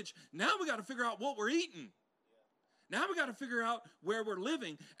bondage, now we got to figure out what we're eating. Now we got to figure out where we're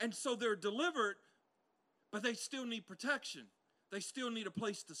living. And so they're delivered, but they still need protection. They still need a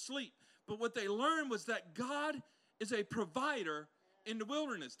place to sleep. But what they learned was that God is a provider in the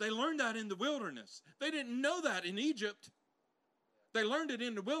wilderness. They learned that in the wilderness. They didn't know that in Egypt. They learned it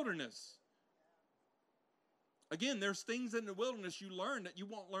in the wilderness. Again, there's things in the wilderness you learn that you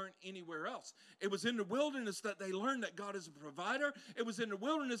won't learn anywhere else. It was in the wilderness that they learned that God is a provider. It was in the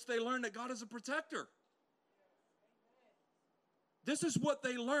wilderness they learned that God is a protector. This is what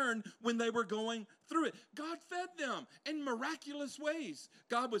they learned when they were going through it. God fed them in miraculous ways.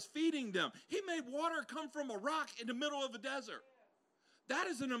 God was feeding them. He made water come from a rock in the middle of a desert. That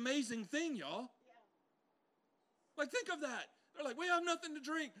is an amazing thing, y'all. Like, think of that. They're like, we have nothing to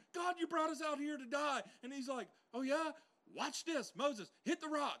drink. God, you brought us out here to die. And he's like, oh yeah? Watch this. Moses, hit the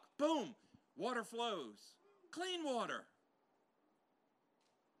rock. Boom. Water flows. Clean water.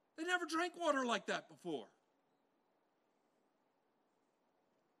 They never drank water like that before.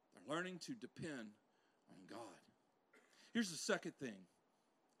 They're learning to depend on God. Here's the second thing.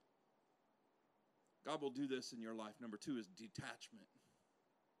 God will do this in your life. Number 2 is detachment.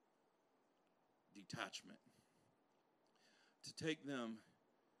 Detachment. To take them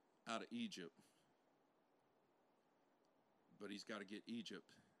out of Egypt. But he's got to get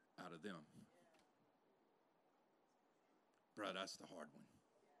Egypt out of them. Bro, that's the hard one.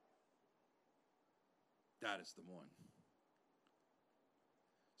 That is the one.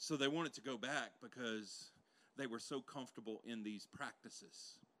 So they wanted to go back because they were so comfortable in these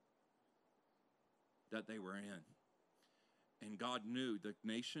practices that they were in. And God knew the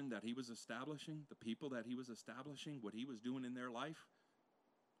nation that he was establishing, the people that he was establishing, what he was doing in their life,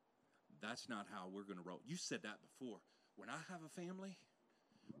 that's not how we're going to roll. You said that before. When I have a family,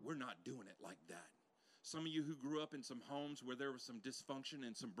 we're not doing it like that. Some of you who grew up in some homes where there was some dysfunction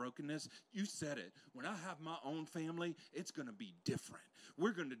and some brokenness, you said it. When I have my own family, it's going to be different.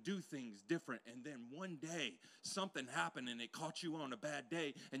 We're going to do things different. And then one day, something happened and it caught you on a bad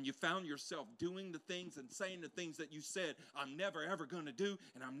day, and you found yourself doing the things and saying the things that you said, I'm never, ever going to do,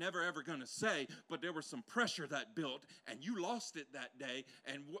 and I'm never, ever going to say. But there was some pressure that built, and you lost it that day,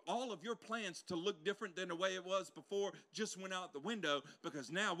 and all of your plans to look different than the way it was before just went out the window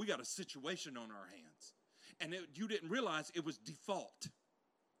because now we got a situation on our hands. And you didn't realize it was default.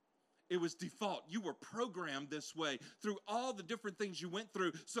 It was default. You were programmed this way through all the different things you went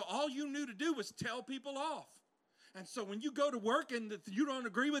through. So all you knew to do was tell people off. And so when you go to work and you don't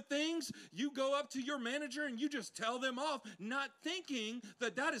agree with things, you go up to your manager and you just tell them off, not thinking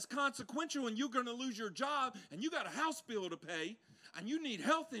that that is consequential and you're going to lose your job and you got a house bill to pay and you need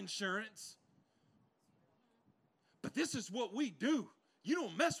health insurance. But this is what we do. You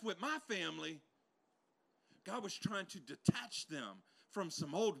don't mess with my family. God was trying to detach them from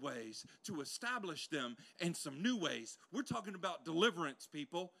some old ways to establish them in some new ways. We're talking about deliverance,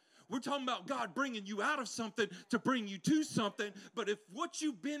 people. We're talking about God bringing you out of something to bring you to something. But if what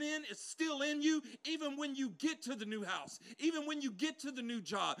you've been in is still in you, even when you get to the new house, even when you get to the new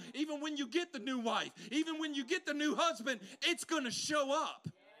job, even when you get the new wife, even when you get the new husband, it's going to show up.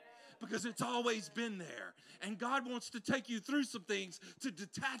 Because it's always been there. And God wants to take you through some things to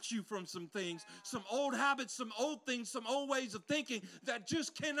detach you from some things, some old habits, some old things, some old ways of thinking that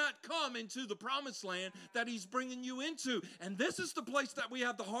just cannot come into the promised land that He's bringing you into. And this is the place that we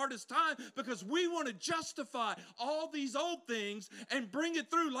have the hardest time because we want to justify all these old things and bring it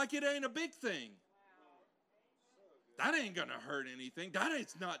through like it ain't a big thing. That ain't going to hurt anything. That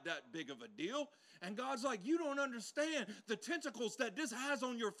is not that big of a deal. And God's like, you don't understand the tentacles that this has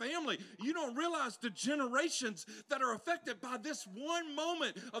on your family. You don't realize the generations that are affected by this one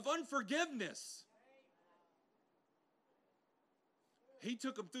moment of unforgiveness. He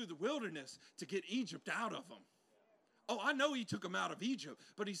took them through the wilderness to get Egypt out of them. Oh, I know He took them out of Egypt,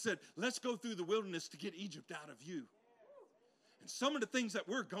 but He said, let's go through the wilderness to get Egypt out of you. And some of the things that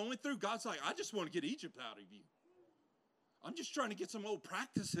we're going through, God's like, I just want to get Egypt out of you. I'm just trying to get some old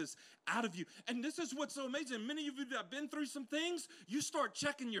practices out of you. And this is what's so amazing. Many of you that have been through some things, you start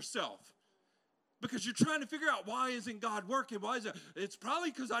checking yourself. Because you're trying to figure out, why isn't God working? Why is it? It's probably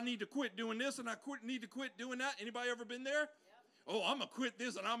because I need to quit doing this and I need to quit doing that. Anybody ever been there? Yep. Oh, I'm going to quit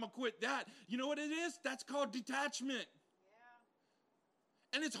this and I'm going to quit that. You know what it is? That's called detachment.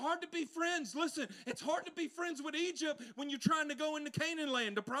 Yeah. And it's hard to be friends. Listen, it's hard to be friends with Egypt when you're trying to go into Canaan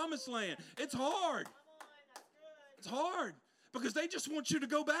land, the promised land. It's hard. It's hard because they just want you to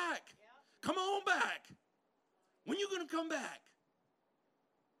go back. Yep. Come on back. When are you going to come back?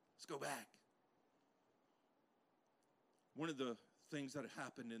 Let's go back. One of the things that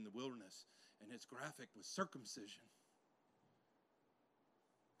happened in the wilderness, and it's graphic, was circumcision.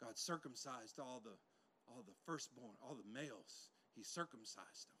 God circumcised all the firstborn, all the males. He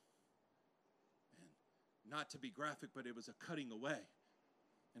circumcised them. And not to be graphic, but it was a cutting away.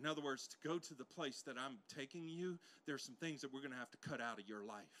 In other words, to go to the place that I'm taking you, there's some things that we're going to have to cut out of your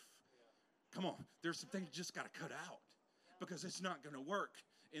life. Come on. There's some things you just got to cut out because it's not going to work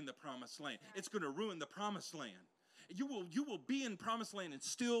in the promised land. It's going to ruin the promised land. You will be in promised land and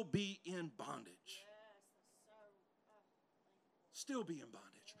still be in bondage. Still be in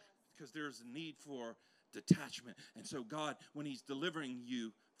bondage because there's a need for detachment. And so God, when He's delivering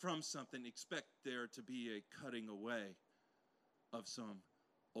you from something, expect there to be a cutting away of some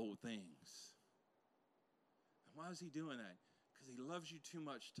old things. And why is He doing that? Because He loves you too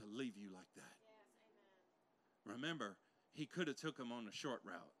much to leave you like that. Yes, amen. Remember, He could have took them on a short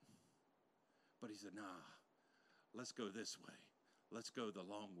route. But He said, nah, let's go this way. Let's go the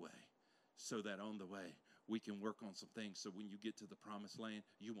long way so that on the way we can work on some things so when you get to the promised land,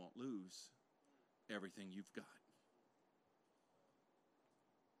 you won't lose everything you've got.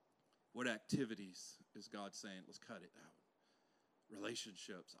 What activities is God saying? Let's cut it out.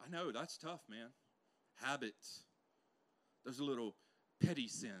 Relationships. I know that's tough, man. Habits. Those are little petty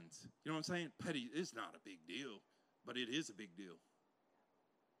sins. You know what I'm saying? Petty is not a big deal, but it is a big deal.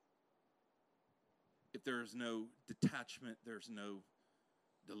 If there is no detachment, there's no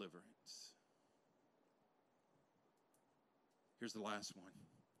deliverance. Here's the last one.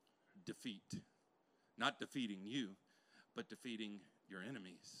 Defeat. Not defeating you, but defeating your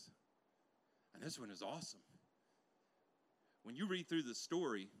enemies. And this one is awesome. When you read through the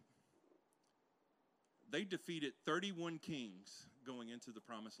story, they defeated 31 kings going into the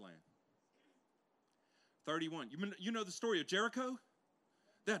promised land. 31. You know the story of Jericho?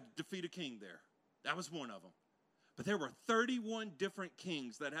 They had to defeat a king there. That was one of them. But there were 31 different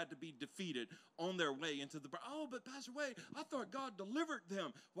kings that had to be defeated on their way into the... Oh, but Pastor Wade, I thought God delivered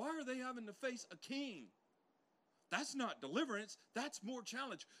them. Why are they having to face a king? That's not deliverance. That's more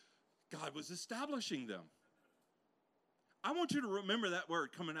challenge. God was establishing them. I want you to remember that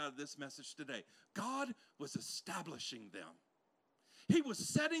word coming out of this message today. God was establishing them. He was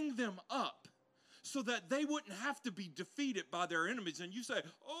setting them up so that they wouldn't have to be defeated by their enemies. And you say,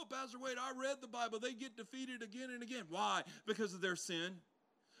 oh, Pastor Wade, I read the Bible. They get defeated again and again. Why? Because of their sin.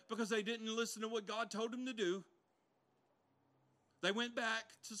 Because they didn't listen to what God told them to do. They went back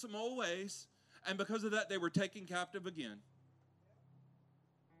to some old ways. And because of that, they were taken captive again.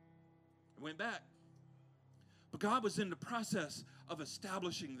 They went back. But God was in the process of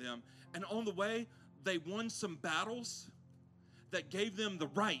establishing them. And on the way, they won some battles that gave them the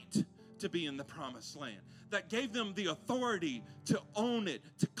right to be in the promised land, that gave them the authority to own it,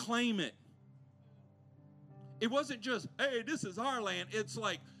 to claim it. It wasn't just, hey, this is our land. It's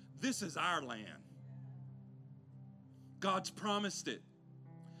like, this is our land. God's promised it.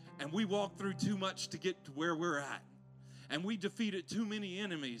 And we walk through too much to get to where we're at. And we defeated too many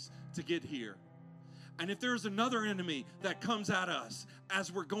enemies to get here. And if there's another enemy that comes at us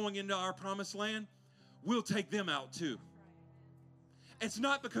as we're going into our promised land, we'll take them out too. It's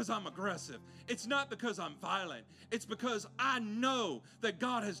not because I'm aggressive. It's not because I'm violent. It's because I know that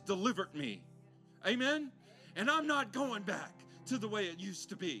God has delivered me. Amen? And I'm not going back to the way it used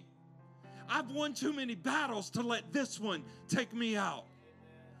to be. I've won too many battles to let this one take me out.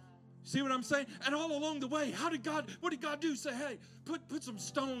 See what I'm saying? And all along the way, what did God do? Say, hey, put some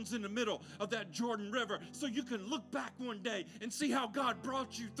stones in the middle of that Jordan River so you can look back one day and see how God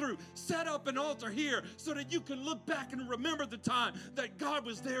brought you through. Set up an altar here so that you can look back and remember the time that God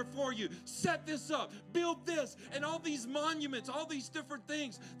was there for you. Set this up, build this, and all these monuments, all these different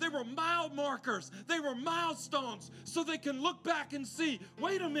things. They were mile markers. They were milestones so they can look back and see,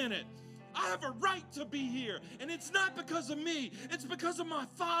 wait a minute. I have a right to be here. And it's not because of me. It's because of my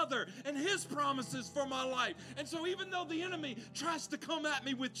Father and His promises for my life. And so even though the enemy tries to come at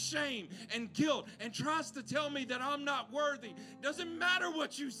me with shame and guilt and tries to tell me that I'm not worthy, doesn't matter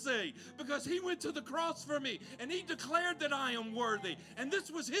what you say, because He went to the cross for me and He declared that I am worthy. And this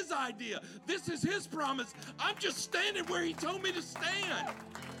was His idea. This is His promise. I'm just standing where He told me to stand.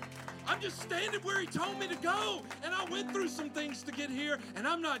 I'm just standing where He told me to go. And I went through some things to get here, and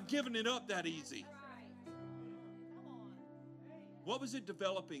I'm not giving it up that easy. What was it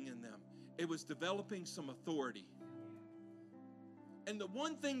developing in them? It was developing some authority. And the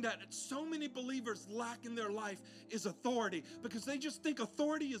one thing that so many believers lack in their life is authority, because they just think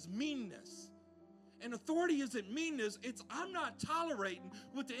authority is meanness. And authority isn't meanness. It's I'm not tolerating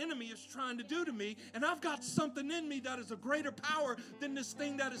what the enemy is trying to do to me. And I've got something in me that is a greater power than this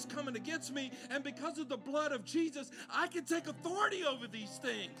thing that is coming against me. And because of the blood of Jesus, I can take authority over these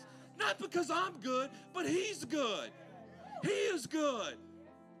things. Not because I'm good, but He's good. He is good.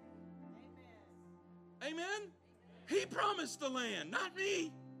 Amen? He promised the land, not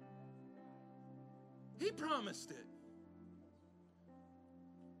me. He promised it.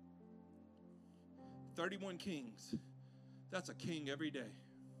 31 kings. That's a king every day.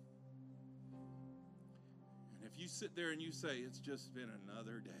 And if you sit there and you say, it's just been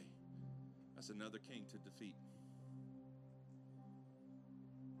another day, that's another king to defeat.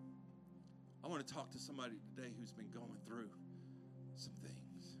 I want to talk to somebody today who's been going through some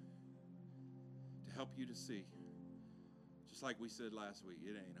things to help you to see, just like we said last week,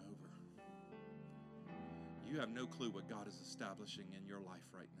 it ain't over. You have no clue what God is establishing in your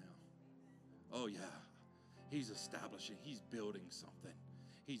life right now. Oh, yeah. He's establishing. He's building something.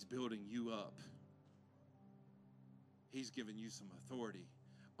 He's building you up. He's giving you some authority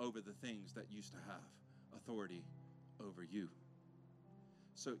over the things that used to have authority over you.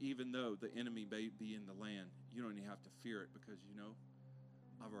 So even though the enemy may be in the land, you don't even have to fear it, because you know,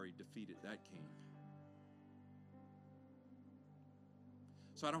 I've already defeated that king.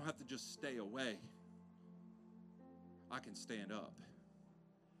 So I don't have to just stay away. I can stand up.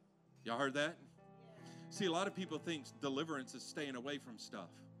 Y'all heard that? See, a lot of people think deliverance is staying away from stuff.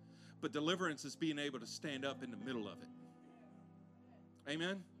 But deliverance is being able to stand up in the middle of it.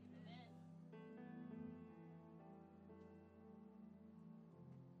 Amen?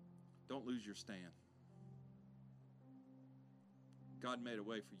 Don't lose your stand. God made a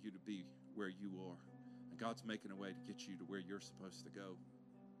way for you to be where you are. And God's making a way to get you to where you're supposed to go.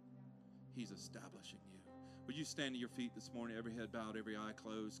 He's establishing you. Would you stand to your feet this morning, every head bowed, every eye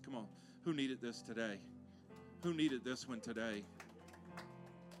closed? Come on. Who needed this today? Who needed this one today?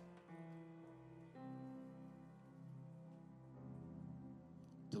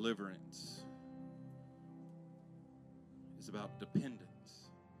 Deliverance is about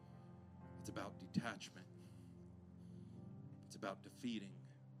dependence. It's about detachment. It's about defeating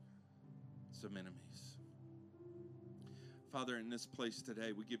some enemies. Father, in this place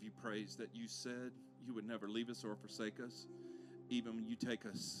today, we give you praise that you said you would never leave us or forsake us, even when you take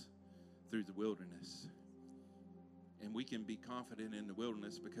us through the wilderness. And we can be confident in the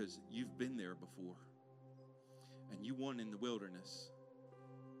wilderness because you've been there before. And you won in the wilderness.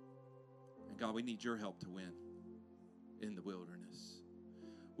 And God, we need your help to win in the wilderness.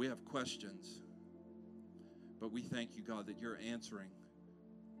 We have questions, but we thank you, God, that you're answering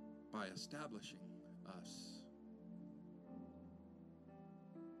by establishing us.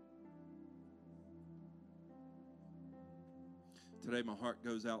 Today, my heart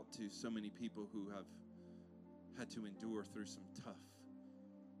goes out to so many people who have had to endure through some tough,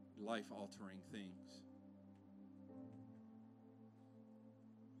 life-altering things.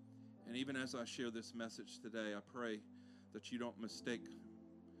 And even as I share this message today, I pray that you don't mistake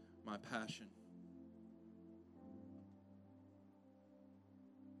my passion.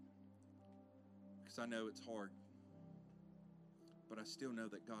 Because I know it's hard. but I still know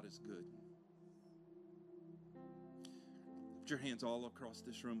that God is good. Put your hands all across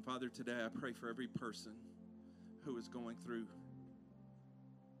this room. Father, today I pray for every person who is going through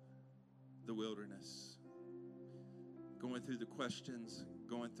the wilderness, going through the questions,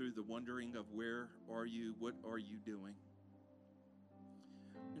 going through the wondering of where are you, what are you doing?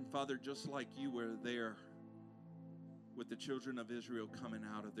 And Father, just like you were there with the children of Israel coming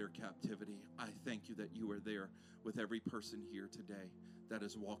out of their captivity, I thank you that you are there with every person here today that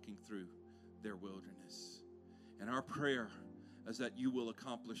is walking through their wilderness. And our prayer is that you will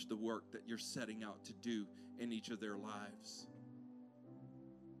accomplish the work that you're setting out to do in each of their lives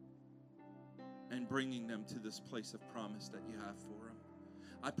and bringing them to this place of promise that you have for them.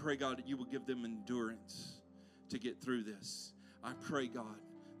 I pray, God, that you will give them endurance to get through this. I pray, God,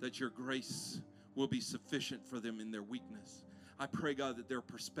 that your grace will be sufficient for them in their weakness. I pray, God, that their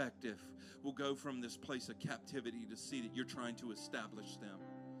perspective will go from this place of captivity to see that you're trying to establish them.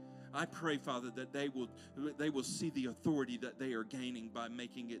 I pray, Father, that they will see the authority that they are gaining by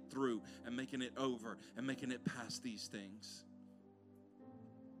making it through and making it over and making it past these things.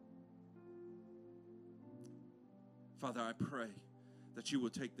 Father, I pray that you will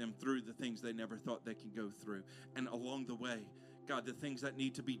take them through the things they never thought they could go through. And along the way, God, the things that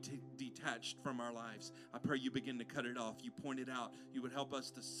need to be detached from our lives, I pray you begin to cut it off. You point it out. You would help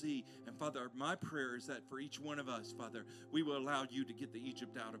us to see. And Father, my prayer is that for each one of us, Father, we will allow you to get the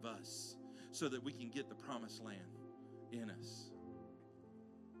Egypt out of us so that we can get the promised land in us.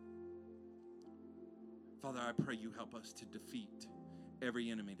 Father, I pray you help us to defeat every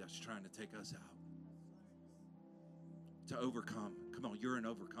enemy that's trying to take us out. To overcome. Come on, you're an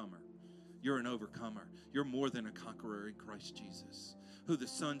overcomer. You're an overcomer. You're more than a conqueror in Christ Jesus. Who the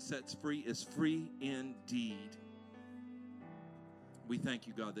Son sets free is free indeed. We thank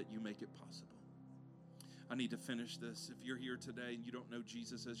you, God, that you make it possible. I need to finish this. If you're here today and you don't know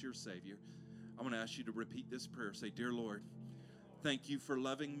Jesus as your Savior, I'm going to ask you to repeat this prayer. Say, Dear Lord, thank you for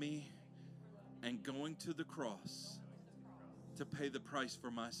loving me and going to the cross to pay the price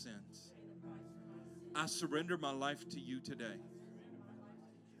for my sins. I surrender my life to you today.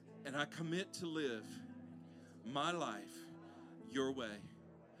 And I commit to live my life your way.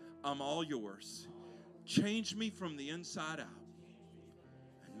 I'm all yours. Change me from the inside out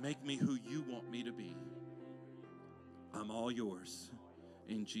and make me who you want me to be. I'm all yours.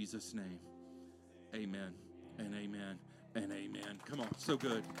 In Jesus' name, amen and amen and amen. Come on, so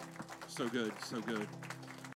good, so good, so good.